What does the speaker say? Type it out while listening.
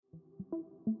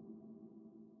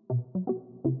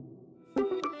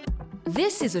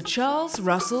This is a Charles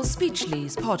Russell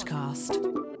Speechlys podcast.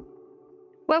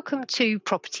 Welcome to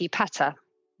Property Patter.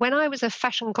 When I was a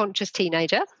fashion-conscious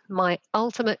teenager, my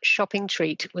ultimate shopping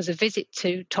treat was a visit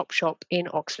to Topshop in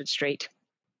Oxford Street.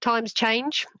 Times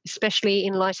change, especially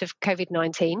in light of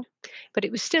COVID-19, but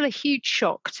it was still a huge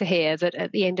shock to hear that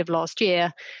at the end of last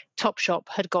year, Topshop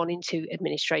had gone into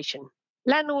administration.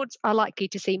 Landlords are likely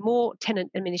to see more tenant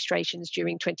administrations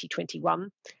during 2021,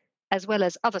 as well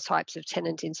as other types of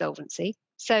tenant insolvency.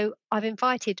 So I've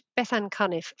invited Bethan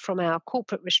Cunniff from our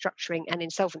corporate restructuring and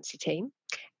insolvency team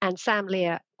and Sam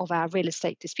Lear of our real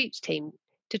estate disputes team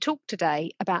to talk today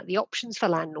about the options for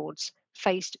landlords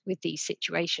faced with these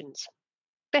situations.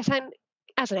 Bethan,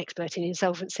 as an expert in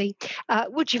insolvency,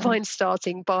 would you mind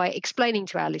starting by explaining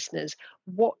to our listeners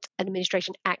what an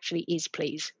administration actually is,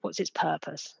 please? What's its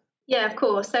purpose? Yeah, of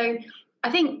course. So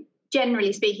I think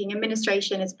generally speaking,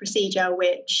 administration is a procedure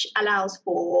which allows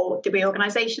for the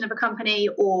reorganisation of a company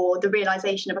or the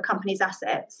realisation of a company's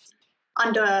assets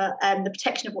under the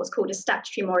protection of what's called a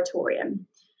statutory moratorium.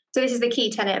 So this is the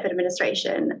key tenet of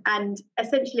administration. And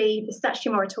essentially, the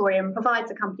statutory moratorium provides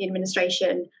the company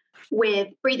administration with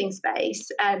breathing space,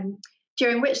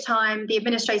 during which time the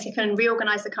administrator can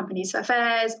reorganise the company's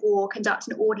affairs or conduct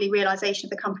an orderly realisation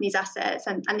of the company's assets.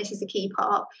 And this is the key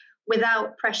part,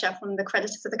 without pressure from the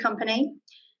creditors of the company.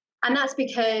 And that's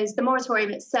because the moratorium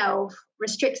itself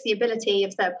restricts the ability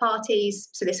of third parties,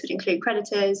 so this would include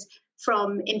creditors,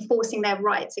 from enforcing their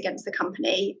rights against the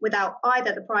company without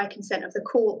either the prior consent of the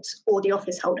court or the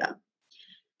office holder.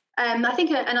 I think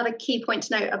another key point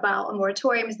to note about a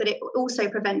moratorium is that it also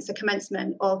prevents the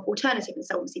commencement of alternative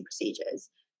insolvency procedures.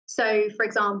 So, for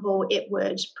example, it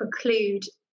would preclude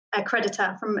a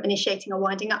creditor from initiating a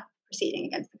winding up proceeding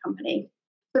against the company.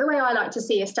 But the way I like to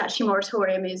see a statutory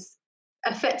moratorium is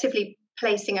effectively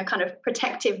placing a kind of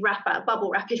protective wrapper,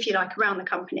 bubble wrap, if you like, around the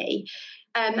company.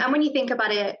 And when you think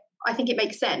about it, I think it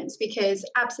makes sense because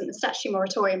absent the statutory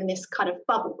moratorium and this kind of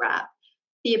bubble wrap,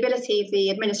 the ability of the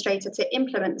administrator to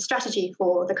implement the strategy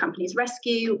for the company's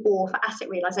rescue or for asset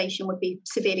realisation would be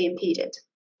severely impeded.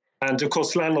 And of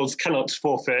course, landlords cannot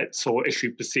forfeit or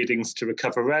issue proceedings to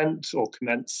recover rent or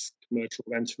commence commercial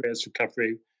rent arrears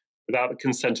recovery without the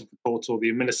consent of the court or the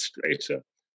administrator.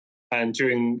 And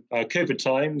during COVID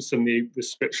times and the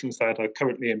restrictions that are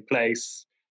currently in place,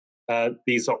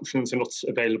 these options are not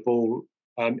available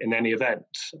in any event.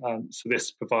 So this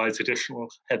provides additional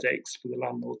headaches for the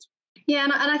landlord. Yeah,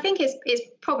 and I think it's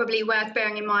probably worth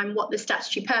bearing in mind what the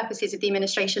statutory purposes of the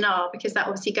administration are, because that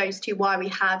obviously goes to why we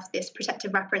have this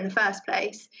protective wrapper in the first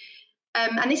place.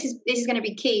 And this is going to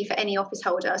be key for any office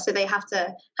holder. So they have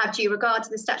to have due regard to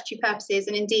the statutory purposes,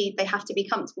 and indeed they have to be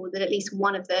comfortable that at least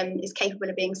one of them is capable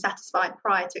of being satisfied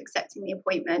prior to accepting the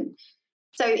appointment.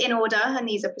 So in order, and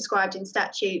these are prescribed in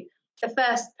statute, the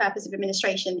first purpose of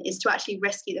administration is to actually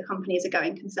rescue the company as a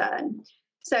going concern.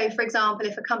 So, for example,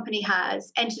 if a company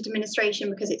has entered administration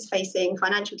because it's facing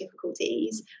financial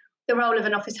difficulties, the role of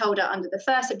an office holder under the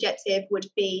first objective would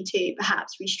be to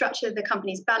perhaps restructure the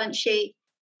company's balance sheet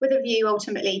with a view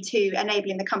ultimately to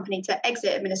enabling the company to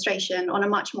exit administration on a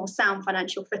much more sound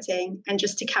financial footing and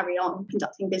just to carry on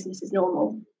conducting business as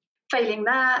normal. Failing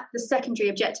that, the secondary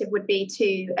objective would be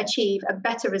to achieve a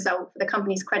better result for the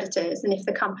company's creditors than if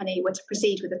the company were to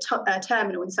proceed with a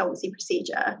terminal insolvency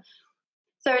procedure.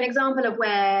 So an example of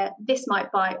where this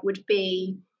might bite would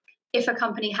be if a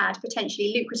company had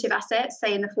potentially lucrative assets,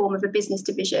 say in the form of a business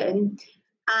division,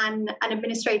 and an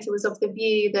administrator was of the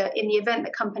view that in the event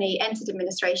the company entered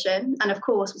administration, and of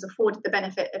course was afforded the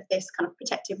benefit of this kind of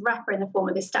protective wrapper in the form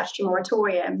of this statutory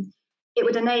moratorium, it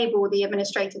would enable the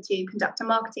administrator to conduct a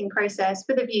marketing process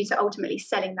with a view to ultimately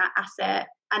selling that asset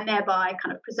and thereby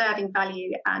kind of preserving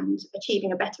value and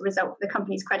achieving a better result for the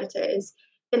company's creditors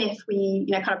than if we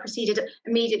kind of proceeded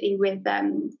immediately with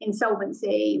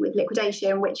insolvency, with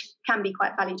liquidation, which can be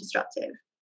quite value destructive.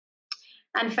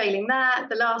 And failing that,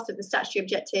 the last of the statutory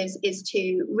objectives is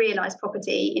to realise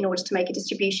property in order to make a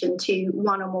distribution to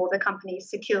one or more of the company's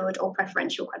secured or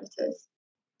preferential creditors.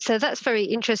 So that's very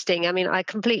interesting. I mean, I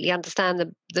completely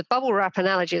understand the bubble wrap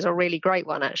analogy is a really great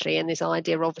one, actually, and this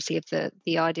idea, obviously, of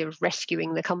the idea of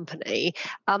rescuing the company.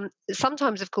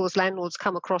 Sometimes, of course, landlords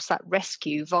come across that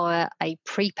rescue via a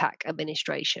pre-pack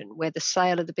administration, where the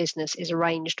sale of the business is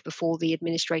arranged before the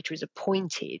administrator is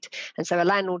appointed. And so a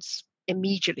landlord's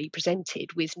immediately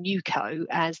presented with Newco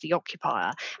as the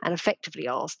occupier and effectively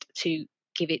asked to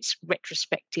give its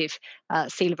retrospective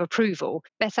seal of approval.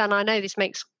 Bethan, I know this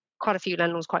makes quite a few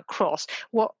landlords quite cross.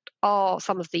 What are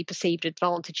some of the perceived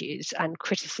advantages and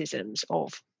criticisms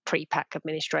of pre-pack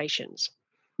administrations?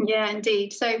 Yeah,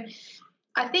 indeed. So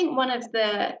I think one of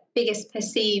the biggest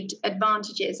perceived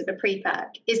advantages of a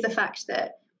pre-pack is the fact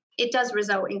that it does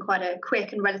result in quite a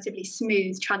quick and relatively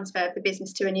smooth transfer of the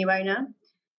business to a new owner.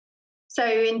 So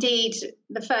indeed,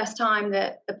 the first time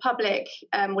that the public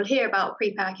will hear about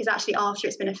pre-pack is actually after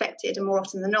it's been effected, and more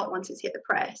often than not, once it's hit the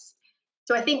press.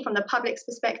 So I think from the public's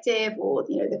perspective, or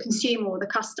the consumer or the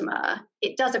customer,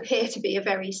 it does appear to be a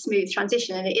very smooth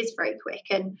transition, and it is very quick.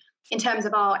 And in terms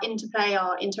of our interplay,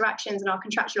 our interactions, and our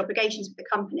contractual obligations with the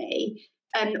company,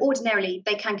 ordinarily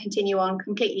they can continue on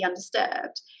completely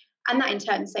undisturbed, and that in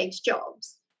turn saves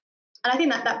jobs. And I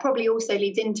think that probably also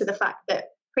leads into the fact that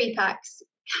pre-packs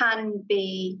can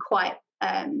be quite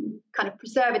kind of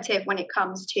preservative when it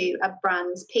comes to a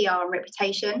brand's PR and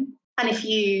reputation. And if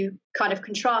you kind of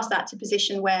contrast that to a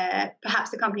position where perhaps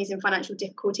the company's in financial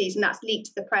difficulties and that's leaked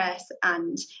to the press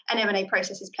and an M&A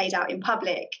process is played out in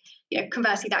public,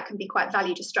 conversely, that can be quite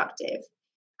value destructive.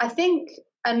 I think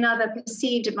another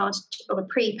perceived advantage of a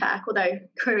pre-pack, although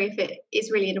query if it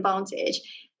is really an advantage,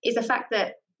 is the fact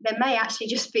that there may actually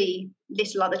just be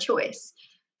little other choice.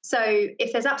 So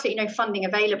if there's absolutely no funding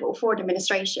available for an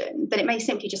administration, then it may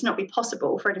simply just not be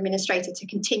possible for an administrator to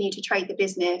continue to trade the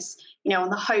business, on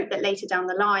the hope that later down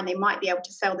the line they might be able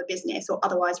to sell the business or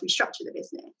otherwise restructure the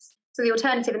business. So the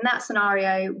alternative in that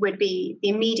scenario would be the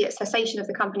immediate cessation of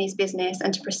the company's business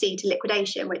and to proceed to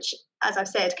liquidation, which, as I've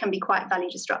said, can be quite value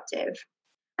destructive.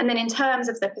 And then in terms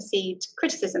of the perceived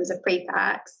criticisms of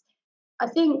pre-packs, I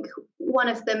think one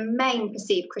of the main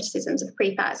perceived criticisms of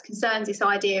pre-packs concerns this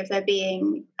idea of there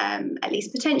being at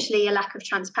least potentially a lack of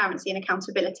transparency and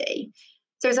accountability.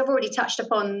 So as I've already touched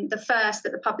upon, the first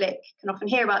that the public can often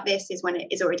hear about this is when it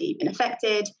has already been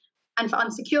effected. And for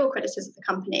unsecured creditors of the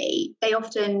company, they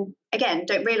often, again,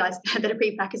 don't realise that a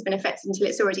pre-pack has been effected until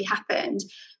it's already happened.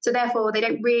 So therefore, they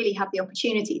don't really have the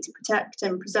opportunity to protect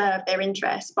and preserve their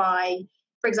interests by,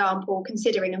 for example,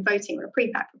 considering and voting on a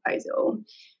pre-pack proposal.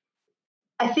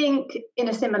 I think in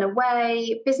a similar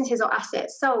way, businesses or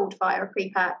assets sold via a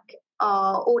pre-pack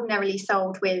are ordinarily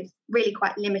sold with really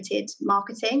quite limited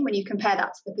marketing when you compare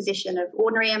that to the position of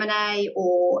ordinary M&A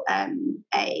or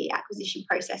a acquisition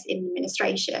process in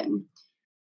administration.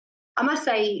 I must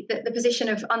say that the position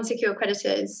of unsecured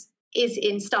creditors is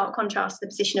in stark contrast to the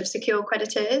position of secure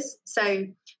creditors. So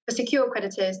for secure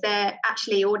creditors, they're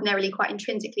actually ordinarily quite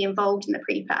intrinsically involved in the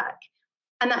pre-pack.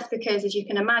 And that's because, as you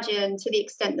can imagine, to the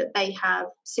extent that they have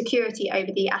security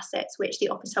over the assets which the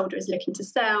office holder is looking to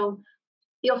sell,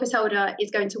 the office holder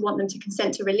is going to want them to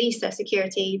consent to release their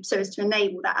security so as to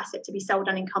enable that asset to be sold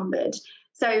unencumbered.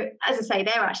 So, as I say,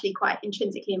 they're actually quite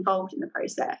intrinsically involved in the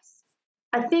process.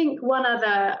 I think one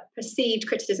other perceived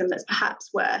criticism that's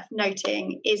perhaps worth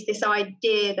noting is this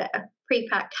idea that a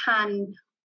pre-pack can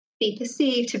be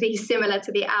perceived to be similar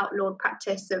to the outlawed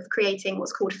practice of creating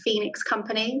what's called Phoenix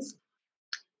companies.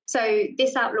 So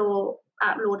this outlawed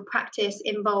practice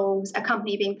involves a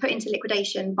company being put into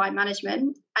liquidation by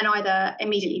management, and either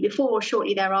immediately before or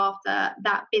shortly thereafter,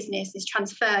 that business is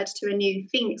transferred to a new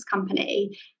Phoenix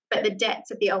company, but the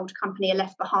debts of the old company are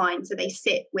left behind, so they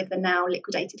sit with the now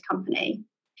liquidated company.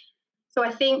 So I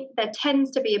think there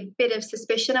tends to be a bit of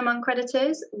suspicion among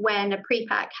creditors when a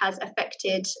pre-pack has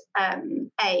affected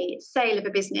a sale of a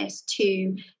business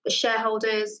to the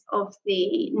shareholders of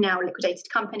the now liquidated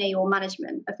company or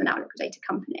management of the now liquidated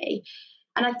company.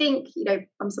 And I think,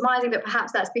 I'm surmising that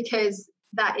perhaps that's because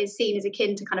that is seen as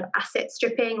akin to kind of asset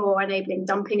stripping or enabling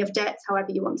dumping of debts, however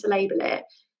you want to label it.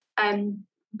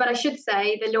 But I should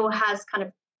say the law has kind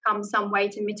of come some way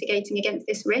to mitigating against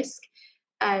this risk.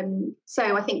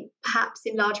 So I think perhaps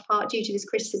in large part due to this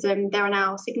criticism, there are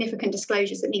now significant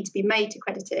disclosures that need to be made to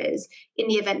creditors in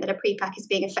the event that a pre-pack is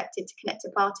being affected to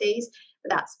connected parties.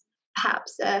 But that's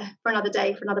perhaps for another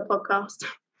day, for another podcast.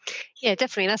 Yeah,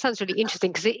 definitely. That sounds really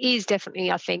interesting because it is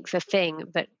definitely, I think, the thing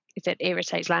that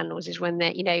irritates landlords is when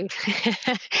they're,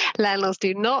 landlords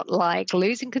do not like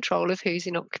losing control of who's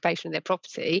in occupation of their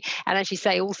property. And as you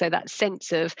say, also that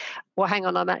sense of, well, hang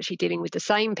on, I'm actually dealing with the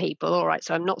same people. All right,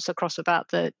 so I'm not so cross about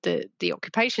the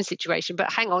occupation situation,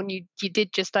 but hang on, you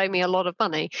did just owe me a lot of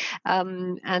money.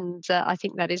 I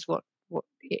think that is what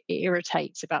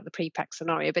irritates about the pre-pack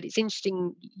scenario. But it's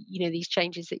interesting, these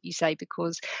changes that you say,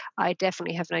 because I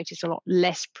definitely have noticed a lot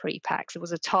less pre-packs. There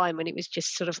was a time when it was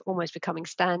just sort of almost becoming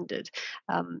standard,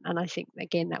 and I think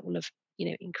again that will have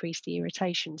increased the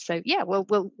irritation. So yeah,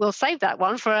 we'll save that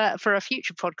one for a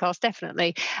future podcast,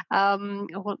 definitely. I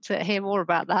want to hear more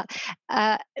about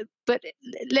that. But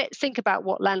let's think about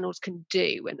what landlords can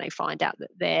do when they find out that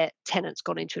their tenant's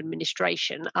gone into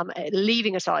administration,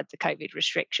 leaving aside the COVID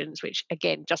restrictions, which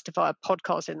again justify a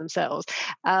podcast in themselves.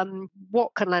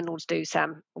 What can landlords do,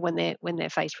 Sam, when they're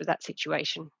faced with that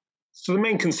situation? So the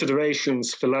main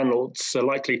considerations for landlords are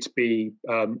likely to be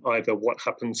either what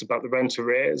happens about the rent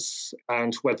arrears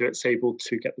and whether it's able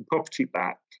to get the property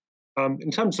back.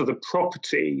 In terms of the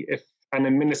property, if an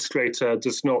administrator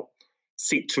does not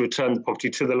seek to return the property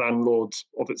to the landlord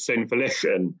of its own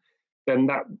volition, then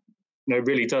that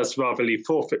really does rather leave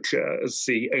forfeiture as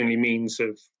the only means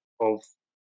of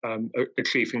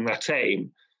achieving that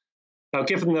aim. Now,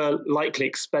 given the likely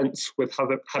expense with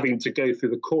having to go through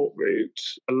the court route,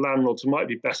 a landlord might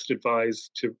be best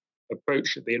advised to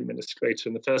approach the administrator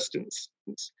in the first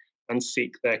instance and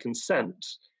seek their consent.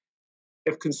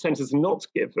 If consent is not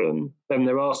given, then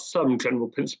there are some general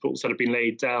principles that have been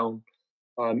laid down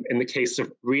in the case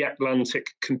of Reatlantic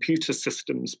Computer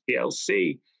Systems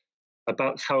plc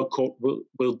about how a court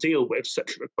will deal with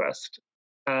such a request.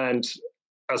 And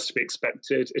as to be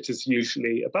expected, it is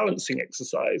usually a balancing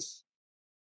exercise.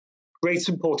 Great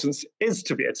importance is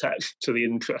to be attached to the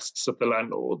interests of the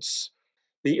landlords.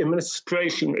 The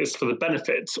administration is for the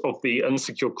benefit of the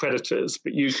unsecured creditors,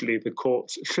 but usually the court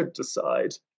should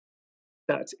decide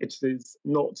that it is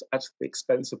not at the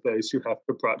expense of those who have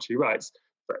proprietary rights,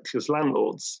 such as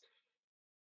landlords.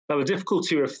 Now, the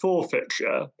difficulty of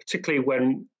forfeiture, particularly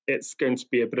when it's going to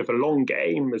be a bit of a long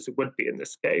game, as it would be in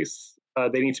this case,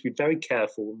 they need to be very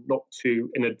careful not to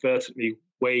inadvertently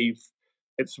waive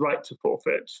its right to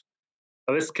forfeit.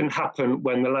 Now, this can happen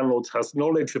when the landlord has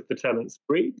knowledge of the tenant's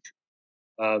breach,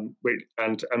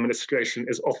 and administration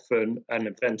is often an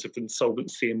event of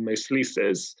insolvency in most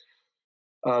leases.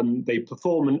 They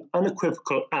perform an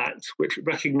unequivocal act which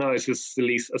recognises the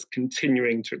lease as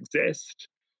continuing to exist,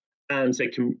 and they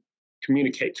can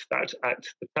communicate that act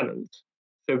to the tenant.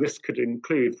 So this could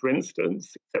include, for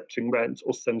instance, accepting rent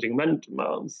or sending rent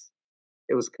demands.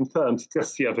 It was confirmed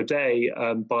just the other day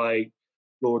by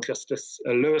Lord Justice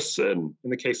Lewison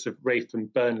in the case of Rafe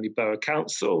and Burnley Borough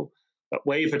Council that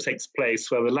waiver takes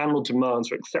place where the landlord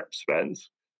demands or accepts rent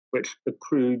which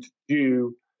accrued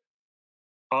due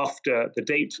after the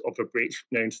date of a breach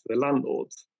known to the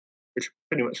landlords, which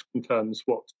pretty much confirms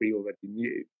what we already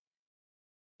knew.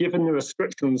 Given the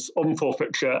restrictions on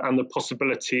forfeiture and the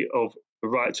possibility of the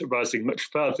right arising much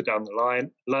further down the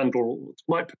line, landlords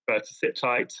might prefer to sit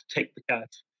tight, take the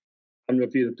cash, and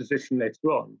review the position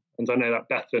later on. And I know that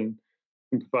Bethan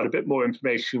can provide a bit more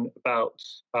information about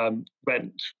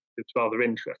rent. It's rather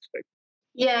interesting.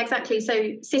 Yeah, exactly.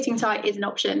 So sitting tight is an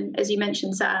option, as you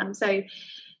mentioned, Sam. So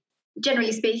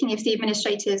generally speaking, if the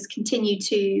administrators continue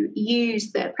to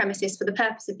use the premises for the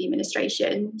purpose of the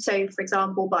administration, so for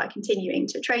example, by continuing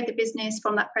to trade the business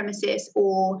from that premises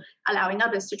or allowing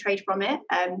others to trade from it.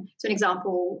 So an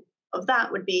example of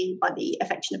that would be by the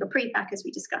effection of a pre-pack, as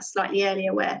we discussed slightly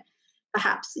earlier, where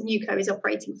perhaps Newco is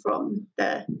operating from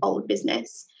the old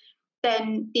business,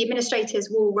 then the administrators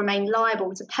will remain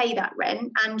liable to pay that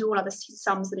rent and all other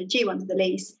sums that are due under the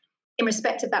lease in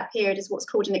respect of that period as what's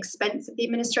called an expense of the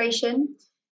administration.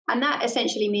 And that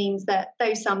essentially means that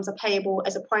those sums are payable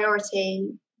as a priority,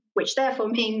 which therefore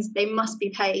means they must be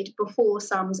paid before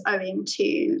sums owing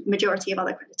to majority of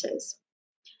other creditors.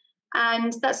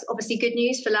 And that's obviously good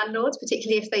news for landlords,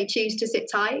 particularly if they choose to sit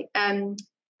tight.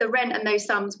 The rent and those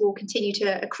sums will continue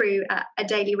to accrue at a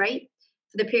daily rate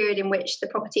for the period in which the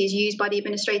property is used by the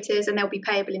administrators, and they'll be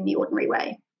payable in the ordinary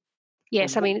way.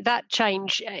 Yes, I mean, that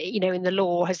change, in the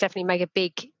law has definitely made a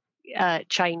big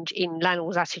change in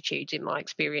landlords' attitudes, in my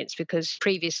experience, because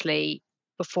previously,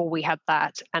 before we had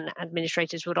that, and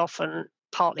administrators would often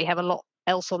partly have a lot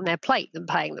else on their plate than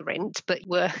paying the rent, but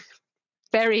were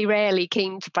very rarely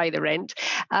keen to pay the rent.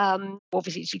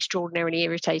 Obviously, it's extraordinarily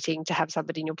irritating to have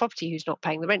somebody in your property who's not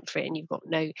paying the rent for it, and you've got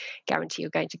no guarantee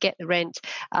you're going to get the rent,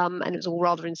 and it's all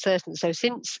rather uncertain. So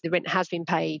since the rent has been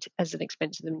paid as an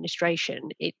expense of administration,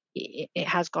 it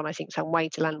has gone, I think, some way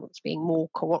to landlords being more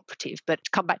cooperative. But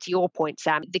to come back to your point,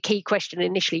 Sam, the key question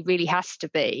initially really has to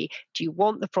be, do you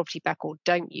want the property back or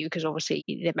don't you? Because obviously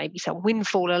there may be some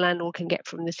windfall a landlord can get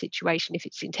from the situation if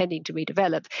it's intending to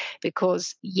redevelop,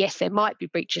 because yes, there might be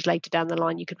breaches later down the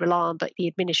line you could rely on, but the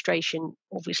administration,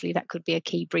 obviously that could be a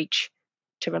key breach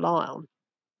to rely on.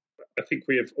 I think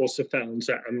we have also found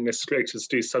that administrators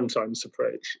do sometimes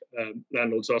approach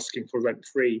landlords asking for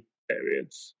rent-free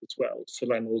periods as well. So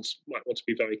landlords might want to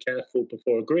be very careful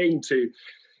before agreeing to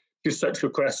such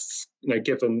requests,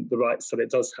 given the rights that it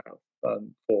does have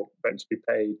for rent to be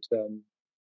paid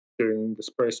during this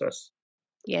process.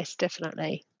 Yes,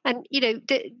 definitely. And,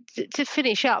 to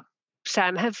finish up,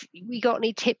 Sam, have we got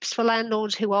any tips for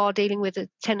landlords who are dealing with a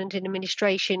tenant in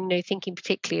administration, thinking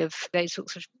particularly of those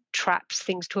sorts of traps,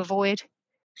 things to avoid?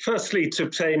 Firstly, to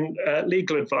obtain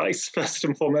legal advice, first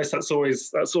and foremost, that's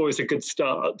always a good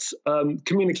start.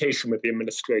 Communication with the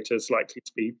administrator is likely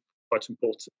to be quite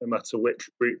important no matter which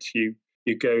route you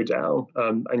go down.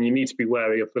 And you need to be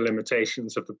wary of the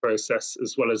limitations of the process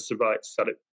as well as the rights that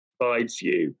it provides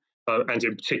you. And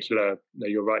in particular,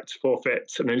 your right to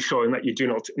forfeit, and ensuring that you do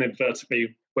not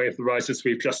inadvertently waive the rights as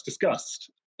we've just discussed.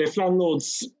 If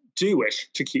landlords do wish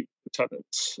to keep the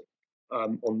tenants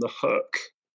on the hook,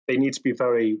 they need to be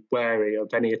very wary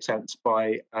of any attempt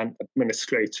by an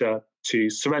administrator to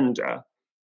surrender.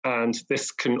 And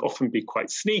this can often be quite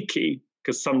sneaky,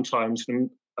 because sometimes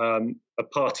a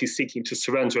party seeking to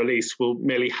surrender a lease will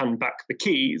merely hand back the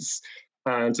keys,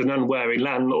 and an unwary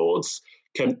landlord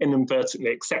can inadvertently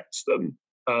accept them,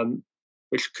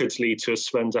 which could lead to a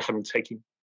surrender having taken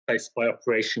place by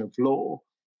operation of law.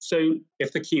 So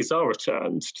if the keys are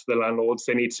returned to the landlords,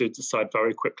 they need to decide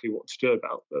very quickly what to do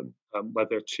about them,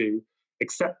 whether to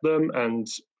accept them and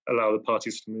allow the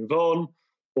parties to move on,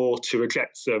 or to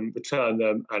reject them, return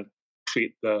them, and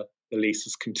treat the lease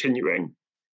as continuing.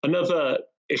 Another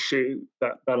issue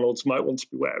that landlords might want to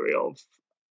be wary of,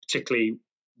 particularly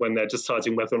when they're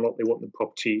deciding whether or not they want the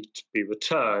property to be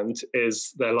returned,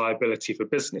 is their liability for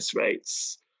business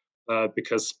rates,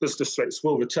 because business rates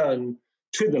will return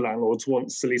to the landlords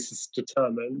once the lease is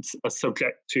determined, are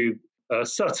subject to a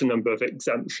certain number of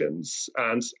exemptions,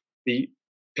 and the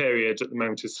period at the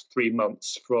moment is 3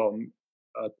 months from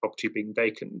property being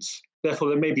vacant. Therefore,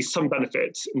 there may be some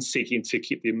benefit in seeking to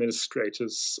keep the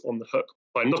administrators on the hook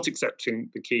by not accepting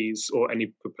the keys or any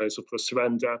proposal for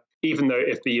surrender, even though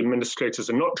if the administrators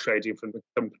are not trading from the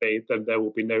company, then there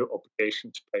will be no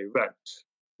obligation to pay rent.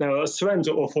 Now, a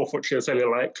surrender or forfeiture is only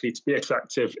likely to be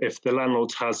attractive if the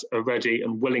landlord has a ready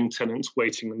and willing tenant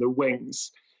waiting in the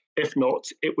wings. If not,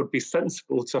 it would be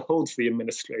sensible to hold the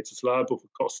administrators liable for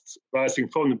costs arising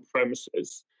from the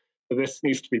premises. But this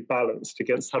needs to be balanced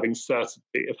against having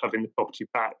certainty of having the property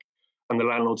back and the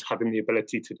landlords having the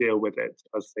ability to deal with it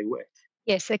as they wish.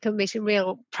 Yes, there can be some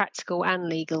real practical and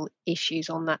legal issues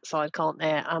on that side, can't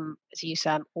there? As you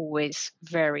say, I'm always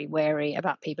very wary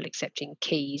about people accepting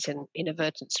keys and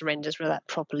inadvertent surrenders without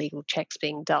proper legal checks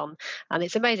being done. And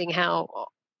it's amazing how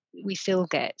we still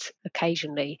get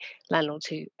occasionally landlords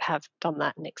who have done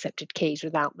that and accepted keys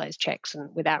without those checks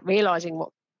and without realising what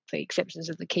the acceptance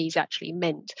of the keys actually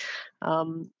meant.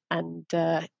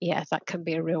 That can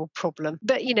be a real problem.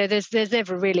 But there's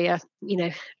never really a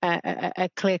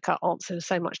clear-cut answer.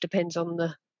 So much depends on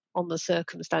the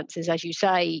circumstances, as you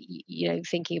say.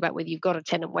 Thinking about whether you've got a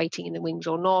tenant waiting in the wings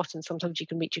or not, and sometimes you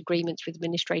can reach agreements with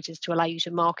administrators to allow you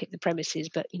to market the premises.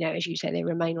 But as you say, they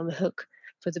remain on the hook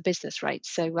for the business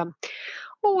rates. So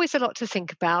always a lot to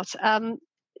think about.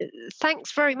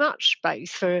 Thanks very much both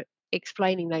for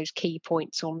explaining those key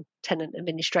points on tenant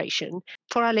administration.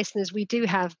 For our listeners, we do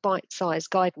have bite-sized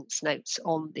guidance notes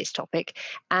on this topic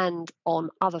and on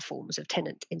other forms of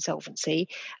tenant insolvency,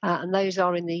 and those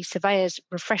are in the Surveyor's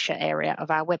Refresher area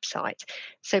of our website.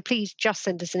 So please just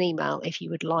send us an email if you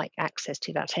would like access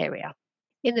to that area.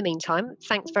 In the meantime,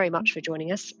 thanks very much for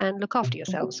joining us, and look after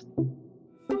yourselves.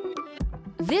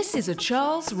 This is a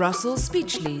Charles Russell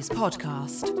Speechlys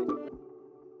podcast.